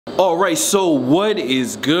Alright, so what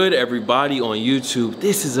is good, everybody on YouTube?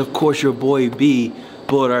 This is of course your boy B,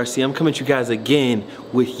 Bullet RC. I'm coming at you guys again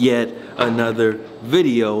with yet another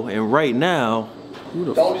video, and right now,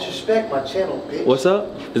 don't disrespect my channel, bitch. What's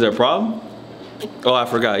up? Is there a problem? Oh, I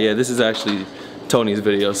forgot. Yeah, this is actually Tony's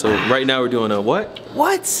video. So right now we're doing a what?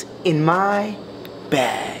 What's in my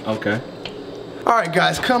bag? Okay. All right,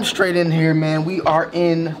 guys, come straight in here, man. We are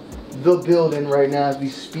in the building right now as we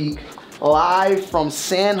speak, live from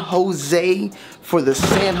San Jose for the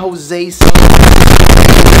San Jose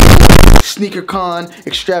Sneakercon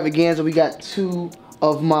extravaganza. We got two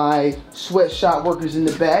of my sweatshop workers in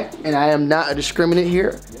the back, and I am not a discriminant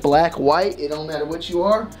here. Black, white, it don't matter what you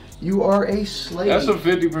are a slave. That's a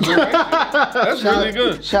 50%. That's really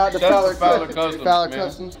good. Shout out to Fowler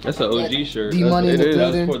Customs. That's an OG shirt. D-Money in the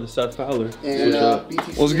building. That's for the Seth Fowler. And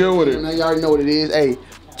BTC. What's good with it? Now you already know what it is. Hey,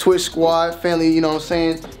 Twitch Squad, family, you know what I'm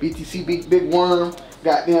saying? BTC, Big Worm,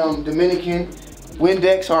 goddamn Dominican,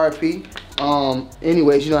 Windex, RP.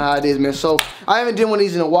 Anyways, you know how it is, man. So, I haven't done one of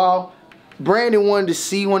these in a while. Brandon wanted to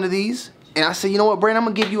see one of these. And I said, you know what, Brandon, I'm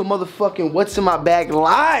going to give you a motherfucking What's in My Bag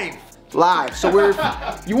live. So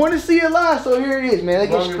you want to see it live, so here it is, man.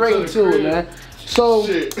 Let's get straight into it, man. So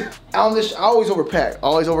on this, I always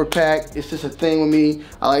overpack. It's just a thing with me.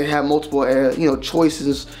 I like to have multiple,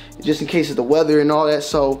 choices just in case of the weather and all that.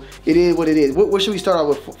 So it is what it is. What should we start out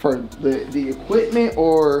with for the equipment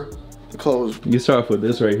or the clothes? You start off with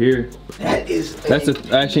this right here.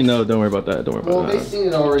 Actually no, don't worry about that. Don't worry about that. Well, they seen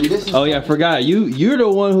it already. This is I forgot. You're the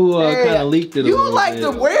one who kind of leaked it. You like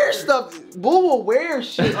to wear stuff. Bull will wear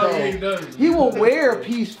shit. Oh, yeah, he does. He will wear a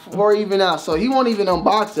piece for even out, so he won't even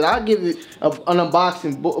unbox it. I'll give it an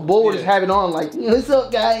unboxing. Bull will just have it on like, what's up,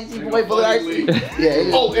 guys? You wait for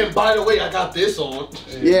Yeah. Oh, and by the way, I got this on.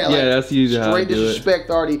 Yeah, like, that's usually how I do disrespect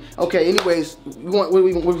already. Okay, anyways,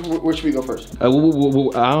 where should we go first? I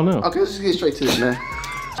don't know. Okay, let's just get straight to this, man.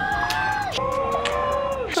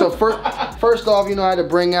 So first off, I had to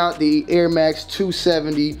bring out the Air Max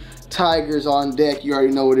 270 Tigers on deck. You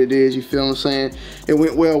already know what it is, you feel what I'm saying? It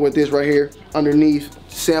went well with this right here underneath,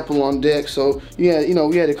 sample on deck. So yeah,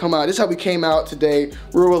 we had to come out. This is how we came out today,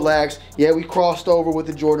 real relaxed. Yeah, we crossed over with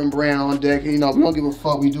the Jordan brand on deck. We don't give a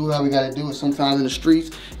fuck. We do how we gotta do it sometimes in the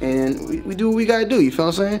streets, and we do what we gotta do, you feel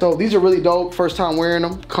what I'm saying? So these are really dope. First time wearing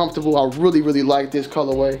them, comfortable. I really like this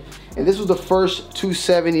colorway. And this was the first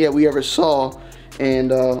 270 that we ever saw.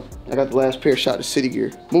 And I got the last pair shot to City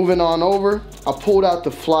Gear. Moving on over, I pulled out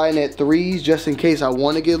the Flynet 3s just in case I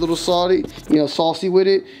want to get a little salty, saucy with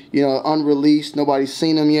it. Unreleased, nobody's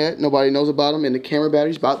seen them yet, nobody knows about them, and the camera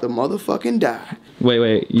battery's about to motherfucking die.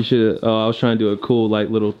 Wait, you should, I was trying to do a cool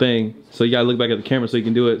little thing. So you gotta look back at the camera so you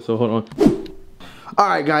can do it, so hold on.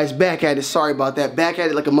 Alright guys, back at it, sorry about that. Back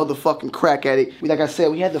at it like a motherfucking crack at it. Like I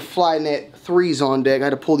said, we had the Flynet 3s on deck. I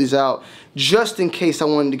had to pull these out just in case I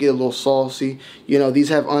wanted to get a little saucy.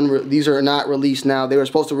 These are not released now. They were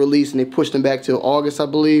supposed to release and they pushed them back till August, I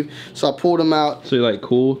believe. So I pulled them out. So you're like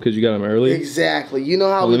cool because you got them early? Exactly. You know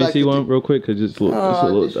how we let me like see one real quick because it's a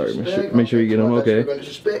little dark. Make sure you get them. Okay.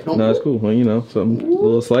 No, it's cool. Well, something a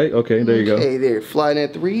little slight. Okay, there you go. Okay, there.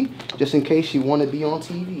 Flynet 3, just in case you want to be on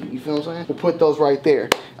TV. You feel what I'm saying? We'll put those right there.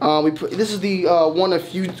 This is the one of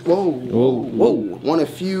few. Whoa. One of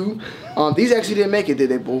few. These actually didn't make it, did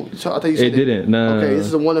they, Bull? So I thought you said it didn't. No. Okay, this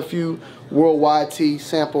is a one of few worldwide tee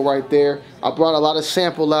sample right there. I brought a lot of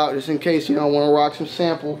sample out just in case I want to rock some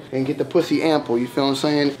sample and get the pussy ample. You feel what I'm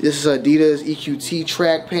saying? This is Adidas EQT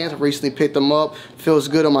track pants. I recently picked them up. Feels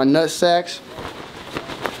good on my nut sacks.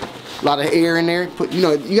 A lot of air in there.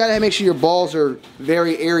 You gotta make sure your balls are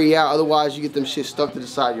very airy out, otherwise you get them shit stuck to the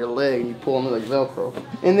side of your leg and you pull them like Velcro.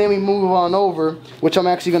 And then we move on over, which I'm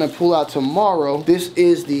actually gonna pull out tomorrow. This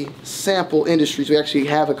is the Sample Industries. We actually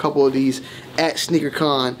have a couple of these at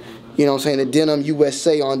SneakerCon. You know what I'm saying? The Denim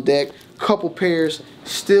USA on deck. Couple pairs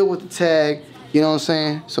still with the tag. You know what I'm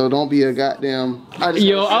saying? So don't be a goddamn. I was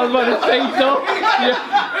about to say don't.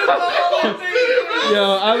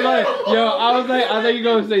 I thought you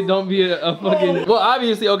were gonna say don't be a fucking. Well,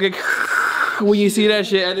 obviously, okay. When you see that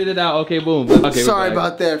shit, edit it out. Okay, boom. Okay. Sorry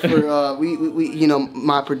about that. For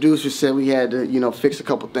my producer said we had to fix a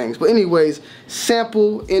couple things. But anyways,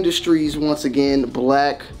 Sample Industries once again,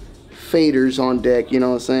 black faders on deck. You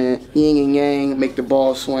know what I'm saying? Yin and yang, make the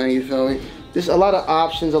ball swing. You feel me? There's a lot of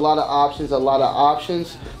options, but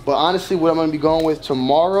honestly what I'm going to be going with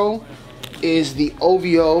tomorrow is the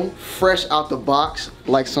OVO fresh out the box,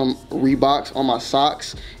 like some Reeboks on my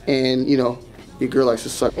socks, and your girl likes to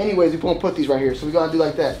suck. Anyways, we're going to put these right here, so we're going to do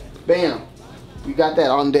like that. Bam. We got that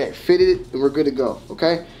on deck, fitted it, and we're good to go,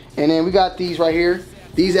 okay? And then we got these right here.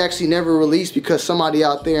 These actually never released because somebody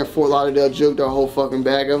out there in Fort Lauderdale juked our whole fucking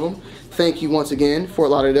bag of them. Thank you once again, Fort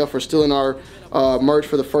Lauderdale, for stealing our merch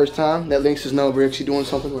for the first time. That links us know we're actually doing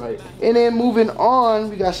something right. And then moving on,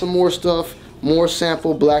 we got some more stuff. More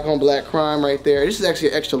sample black on black crime right there. This is actually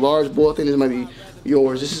an extra large, boy. I think this might be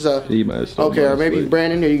yours. This is a okay, or maybe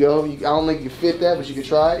Brandon. There you go. I don't think you can fit that, but you can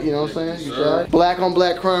try it. You know what I'm saying? You can try it. Black on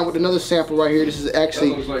black crime with another sample right here. This is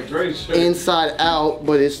actually inside out,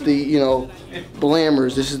 but it's the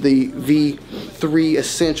Blammers. This is the V3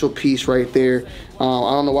 essential piece right there. I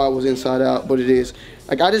don't know why it was inside out, but it is.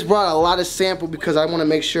 Like, I just brought a lot of sample because I want to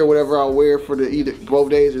make sure whatever I wear for the both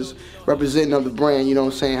days is representing of the brand. You know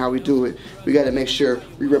what I'm saying? How we do it. We got to make sure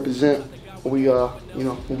we represent what we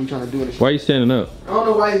what we trying to do in the show. Why are you standing up? I don't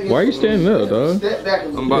know why. Why are you standing up, dog? Step back a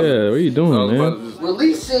little. Yeah, what are you doing, man?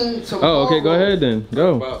 Releasing tomorrow. Oh, okay, go ahead then.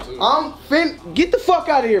 Go. Get the fuck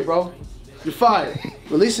out of here, bro. You're fired.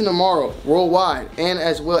 Releasing tomorrow worldwide and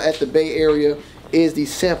as well at the Bay Area is the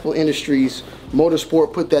Sample Industries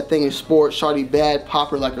Motorsport. Put that thing in sport. Shawty bad,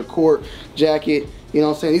 popper like a court jacket. You know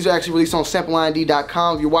what I'm saying? These are actually released on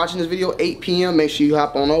sampleind.com. If you're watching this video 8 p.m., make sure you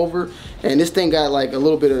hop on over. And this thing got like a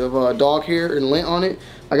little bit of dog hair and lint on it.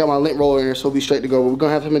 I got my lint roller in there, so it'll be straight to go. But we're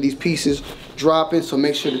gonna have some of these pieces dropping, so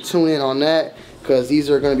make sure to tune in on that, because these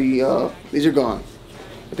are gonna be these are gone.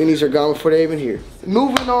 I think these are gone before they're even here.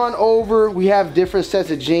 Moving on over, we have different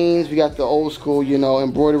sets of jeans. We got the old school,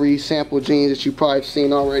 embroidery sample jeans that you probably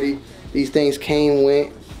seen already. These things came,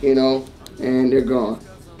 went, and they're gone.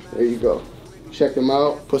 There you go. Check them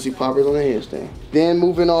out. Pussy poppers on the handstand. Then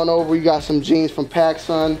moving on over, you got some jeans from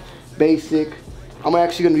PacSun, basic. I'm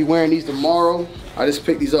actually gonna be wearing these tomorrow. I just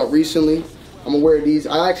picked these up recently. I'm gonna wear these.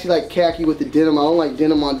 I actually like khaki with the denim. I don't like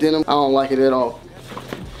denim on denim. I don't like it at all.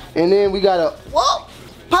 And then we got a, whoa,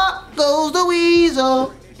 pop goes the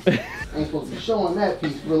weasel. I ain't supposed to be showing that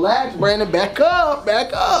piece. Relax, Brandon. Back up,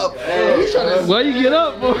 back up. Hey, he's trying to. Why you get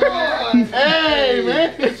up, boy? Hey,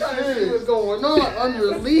 man. He's trying to see what's going on.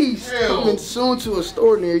 Unreleased. Coming soon to a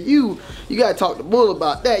store near you. You gotta talk to Bull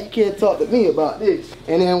about that. You can't talk to me about this.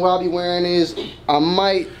 And then what I'll be wearing is, I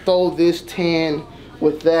might throw this tan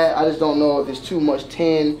with that. I just don't know if there's too much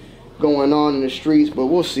tan going on in the streets, but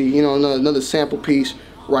we'll see. Another sample piece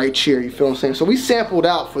right here. You feel what I'm saying? So we sampled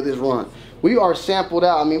out for this run. We are sampled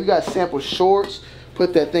out. I mean, we got sample shorts.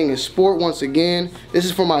 Put that thing in sport once again. This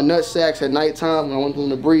is for my nut sacks at nighttime when I want them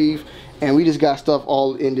to breathe. And we just got stuff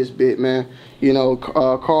all in this bit, man.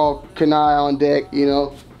 Carl Kanai on deck,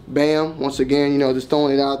 bam. Once again, just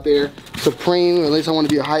throwing it out there. Supreme, at least I want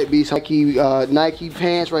to be a hype beast. Nike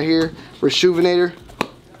pants right here. Rejuvenator.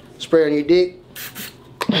 Spray on your dick.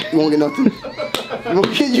 You won't get nothing.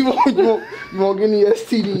 You won't get any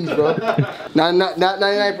STDs, bro. Not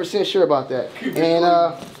 99% sure about that. And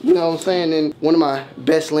you know what I'm saying? And one of my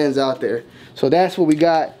best lens out there. So that's what we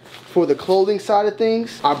got for the clothing side of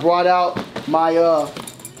things. I brought out my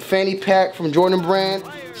fanny pack from Jordan brand,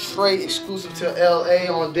 straight exclusive to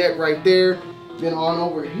LA on deck right there. Then on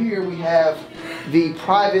over here we have the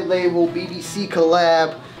private label BBC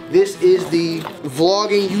collab. This is the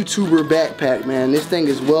vlogging YouTuber backpack, man. This thing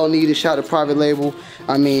is well needed. Shout out to private label.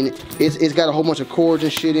 I mean, it's got a whole bunch of cords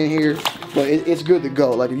and shit in here, but it's good to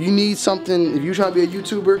go. Like, if you need something, if you're trying to be a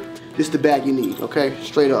YouTuber, this is the bag you need, okay?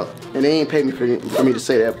 Straight up. And they ain't paid me for me to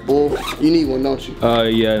say that. Bull, you need one, don't you?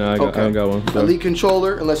 Yeah, no, I don't got one. So. Elite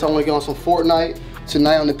controller, unless I want to get on some Fortnite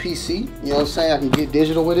tonight on the PC. You know what I'm saying? I can get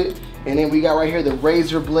digital with it. And then we got right here the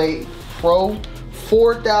Razer Blade Pro,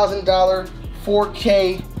 $4,000,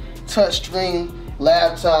 4K touchscreen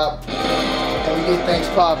laptop, and we get things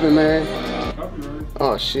popping, man.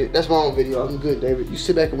 Oh shit, that's my own video. I'm good, David. You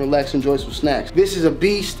sit back and relax, enjoy some snacks. This is a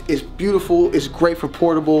beast. It's beautiful. It's great for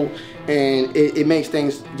portable, and it makes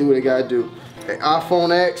things do what it gotta do. Okay, iPhone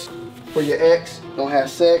X for your ex. Don't have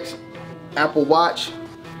sex. Apple Watch,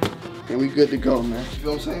 and we good to go, man. You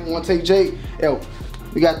know what I'm saying? Want to take Jake? Yo,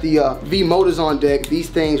 we got the V motors on deck. These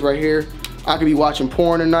things right here. I could be watching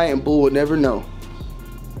porn tonight, and Bull would never know.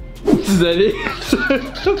 Is that it?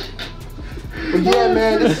 But yeah,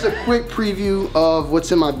 man, this is a quick preview of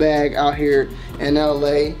what's in my bag out here in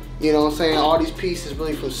LA. You know what I'm saying? All these pieces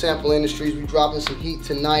really from Sample Industries. We dropping some heat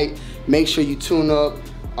tonight. Make sure you tune up.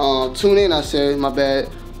 Tune in, I said, my bad.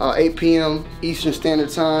 8 p.m. Eastern Standard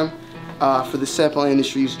Time for the Sample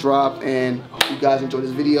Industries drop. And hope you guys enjoy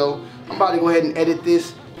this video. I'm about to go ahead and edit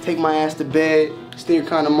this, take my ass to bed.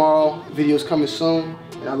 Sneakercon tomorrow. Video's coming soon.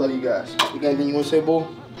 And I love you guys. You got anything you want to say,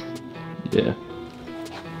 Bull? Yeah.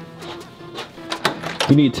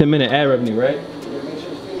 You need 10-minute ad revenue, right?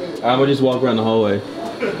 I'm gonna just walk around the hallway.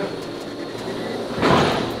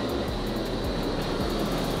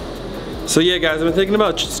 So yeah, guys, I've been thinking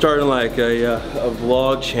about starting like a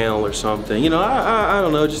vlog channel or something. You know, I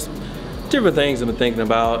don't know, just different things I've been thinking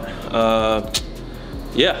about.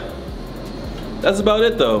 Yeah, that's about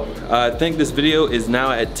it though. I think this video is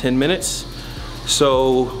now at 10 minutes,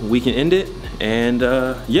 so we can end it. And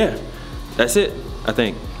yeah, that's it. I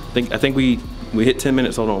think we hit 10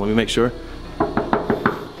 minutes. Hold on, let me make sure.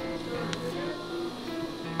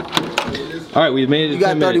 All right, we've made it. You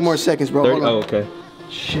got 30 more seconds, bro. 30? Hold on. Oh, okay.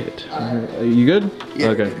 Shit. Are you good? Yeah.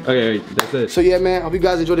 Okay. Okay, that's it. So yeah, man, hope you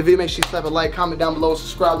guys enjoyed the video. Make sure you slap a like, comment down below,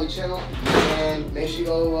 subscribe to the channel, and make sure you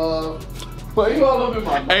go, but you all up in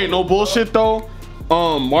my Hey, no bullshit though.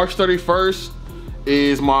 March 31st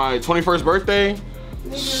is my 21st birthday.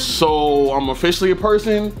 So I'm officially a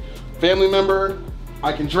person, family member.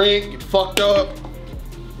 I can drink, get fucked up,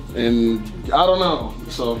 and I don't know.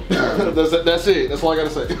 So that's it. That's all I gotta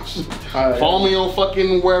say. Right, follow me on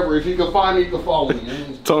fucking wherever. If you can find me, you can follow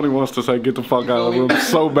me. Tony wants to say get the fuck out of the room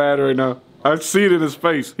so bad right now. I see it in his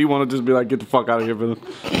face. He want to just be like, get the fuck out of here, brother.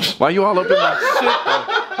 Why you all up in my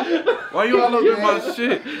shit, though? Why you all up in my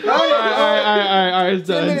shit? All right,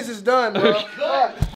 10 minutes is done, bro.